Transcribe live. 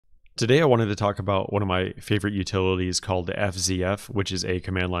Today I wanted to talk about one of my favorite utilities called Fzf, which is a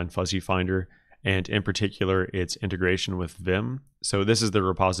command line fuzzy finder, and in particular its integration with Vim. So this is the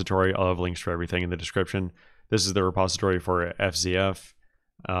repository. I'll have links for everything in the description. This is the repository for Fzf,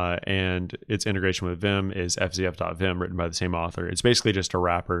 and its integration with Vim is fzf.vim, written by the same author. It's basically just a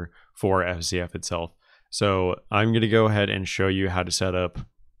wrapper for Fzf itself. So I'm going to go ahead and show you how to set up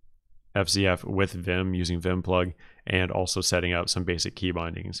Fzf with Vim using Vimplug, and also setting up some basic key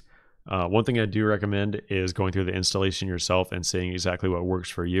bindings. One thing I do recommend is going through the installation yourself and seeing exactly what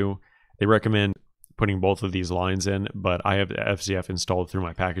works for you. They recommend putting both of these lines in, but I have Fzf installed through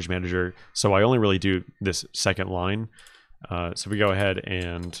my package manager, so I only really do this second line. So we go ahead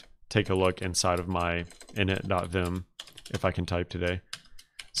and take a look inside of my init.vim, if I can type today.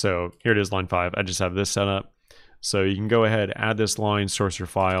 So here it is, line 5. I just have this set up. So you can go ahead, add this line, source your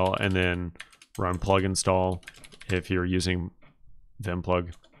file, and then run plug install if you're using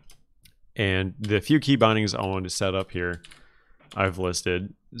Vimplug. And the few key bindings I want to set up here, I've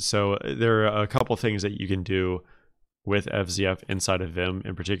listed. So there are a couple things that you can do with Fzf inside of Vim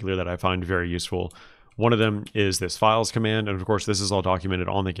in particular that I find very useful. One of them is this files command, and of course this is all documented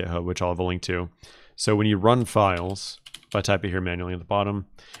on the GitHub, which I'll have a link to. So when you run files, if I type it here manually at the bottom,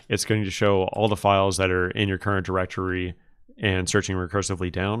 it's going to show all the files that are in your current directory and searching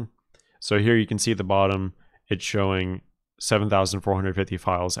recursively down. So here you can see at the bottom, it's showing 7,450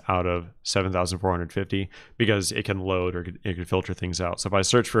 files out of 7,450 because it can load or it can filter things out. So if I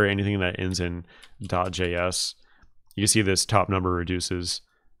search for anything that ends in .js, you see this top number reduces.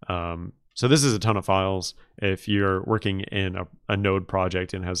 So this is a ton of files. If you're working in a node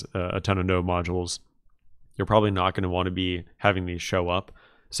project and has a ton of node modules, you're probably not going to want to be having these show up.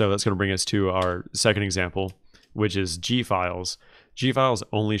 So that's going to bring us to our second example, which is G files. G files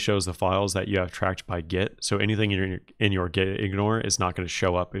only shows the files that you have tracked by Git. So anything in your Git ignore is not going to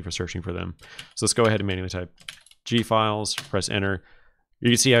show up if you're searching for them. So let's go ahead and manually type G files, press enter. You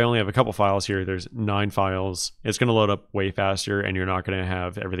can see I only have a couple files here. There's 9 files. It's going to load up way faster, and you're not going to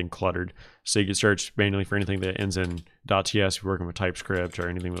have everything cluttered. So you can search manually for anything that ends in .ts if you're working with TypeScript or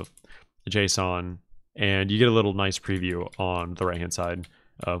anything with JSON, and you get a little nice preview on the right-hand side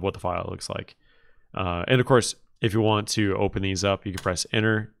of what the file looks like. And of course, if you want to open these up, you can press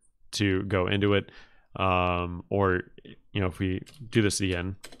enter to go into it. Or, if we do this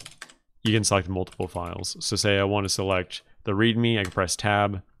again, you can select multiple files. So say I want to select the README, I can press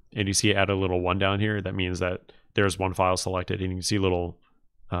tab, and you see it add a little 1 down here. That means that there's one file selected, and you can see a little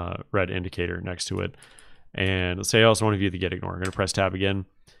red indicator next to it. And let's say I also want to view the Git ignore. I'm going to press tab again,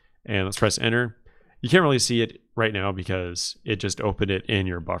 and let's press enter. You can't really see it right now because it just opened it in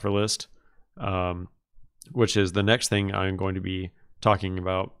your buffer list, which is the next thing I'm going to be talking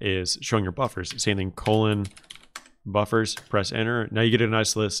about, is showing your buffers. Same thing, colon buffers, press enter. Now you get a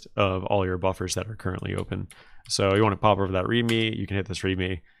nice list of all your buffers that are currently open. So you want to pop over that README, you can hit this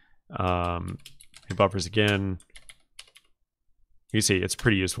README, hit buffers again. You see, it's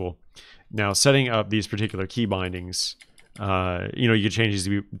pretty useful. Now setting up these particular key bindings, you can change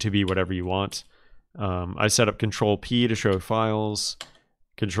these to be whatever you want. I set up Control P to show files,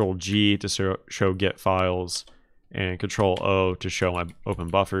 Control G to show Git files, and Control O to show my open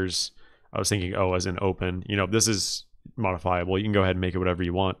buffers. I was thinking O as in open. This is modifiable. You can go ahead and make it whatever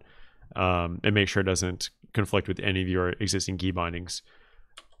you want, and make sure it doesn't conflict with any of your existing key bindings.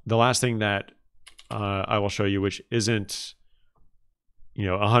 The last thing that I will show you, which isn't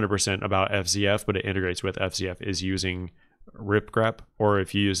 100% about Fzf, but it integrates with Fzf, is using Ripgrep, or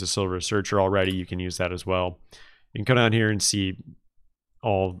if you use the Silver Searcher already, you can use that as well. You can come down here and see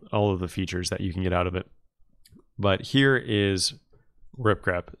all of the features that you can get out of it. But here is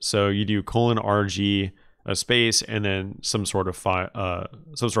Ripgrep. So you do :rg, a space, and then some sort of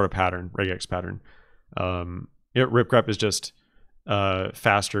pattern, regex pattern. Ripgrep is just a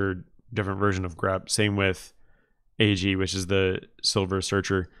faster, different version of grep. Same with AG, which is the Silver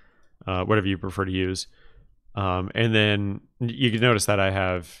Searcher, whatever you prefer to use. And then you can notice that I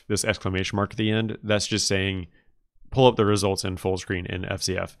have this exclamation mark at the end. That's just saying pull up the results in full screen in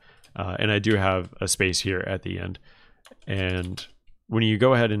Fzf. And I do have a space here at the end. And when you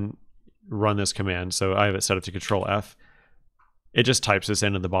go ahead and run this command, so I have it set up to Control F, it just types this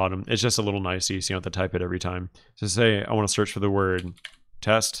in at the bottom. It's just a little nice so you don't have to type it every time. So say I want to search for the word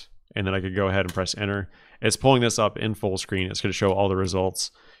test, and then I could go ahead and press enter. It's pulling this up in full screen. It's going to show all the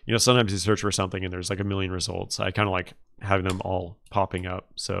results. Sometimes you search for something and there's like a million results. I kind of like having them all popping up.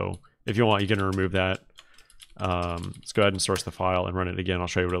 So if you want, you can remove that. Let's go ahead and source the file and run it again. I'll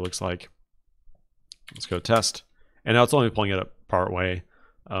show you what it looks like. Let's go test. And now it's only pulling it up part way.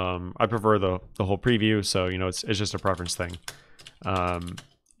 I prefer the whole preview, so it's just a preference thing.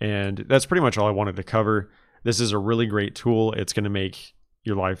 And that's pretty much all I wanted to cover. This is a really great tool. It's going to make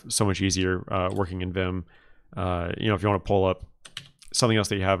your life so much easier working in Vim. You know, if you want to pull up something else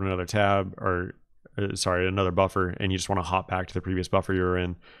that you have in another tab, or sorry, another buffer, and you just want to hop back to the previous buffer you were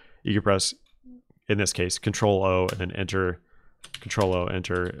in, you can press, in this case, Control O and then enter, Control O,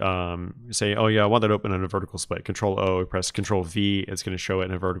 enter. Say, oh yeah, I want that open in a vertical split. Control O, press Control V, it's going to show it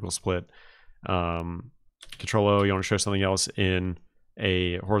in a vertical split. Control O, you want to show something else in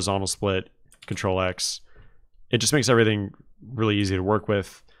a horizontal split. Control X. It just makes everything really easy to work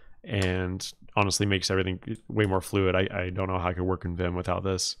with, and honestly makes everything way more fluid. I don't know how I could work in Vim without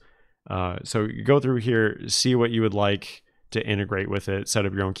this. So you go through here, see what you would like to integrate with it, set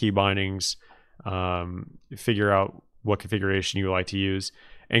up your own key bindings, figure out what configuration you would like to use,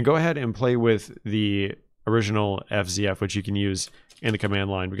 and go ahead and play with the original Fzf, which you can use in the command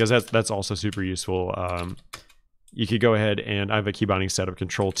line, because that's also super useful. You could go ahead, and I have a key binding set of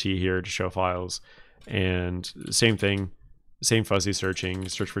Control T here to show files, and same thing, same fuzzy searching,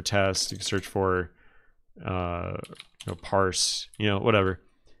 search for test, you can search for parse, whatever.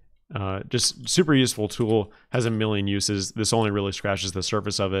 Just super useful tool, has a million uses. This only really scratches the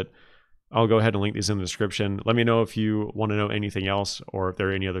surface of it. I'll go ahead and link these in the description. Let me know if you want to know anything else, or if there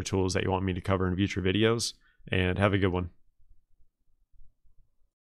are any other tools that you want me to cover in future videos, and have a good one.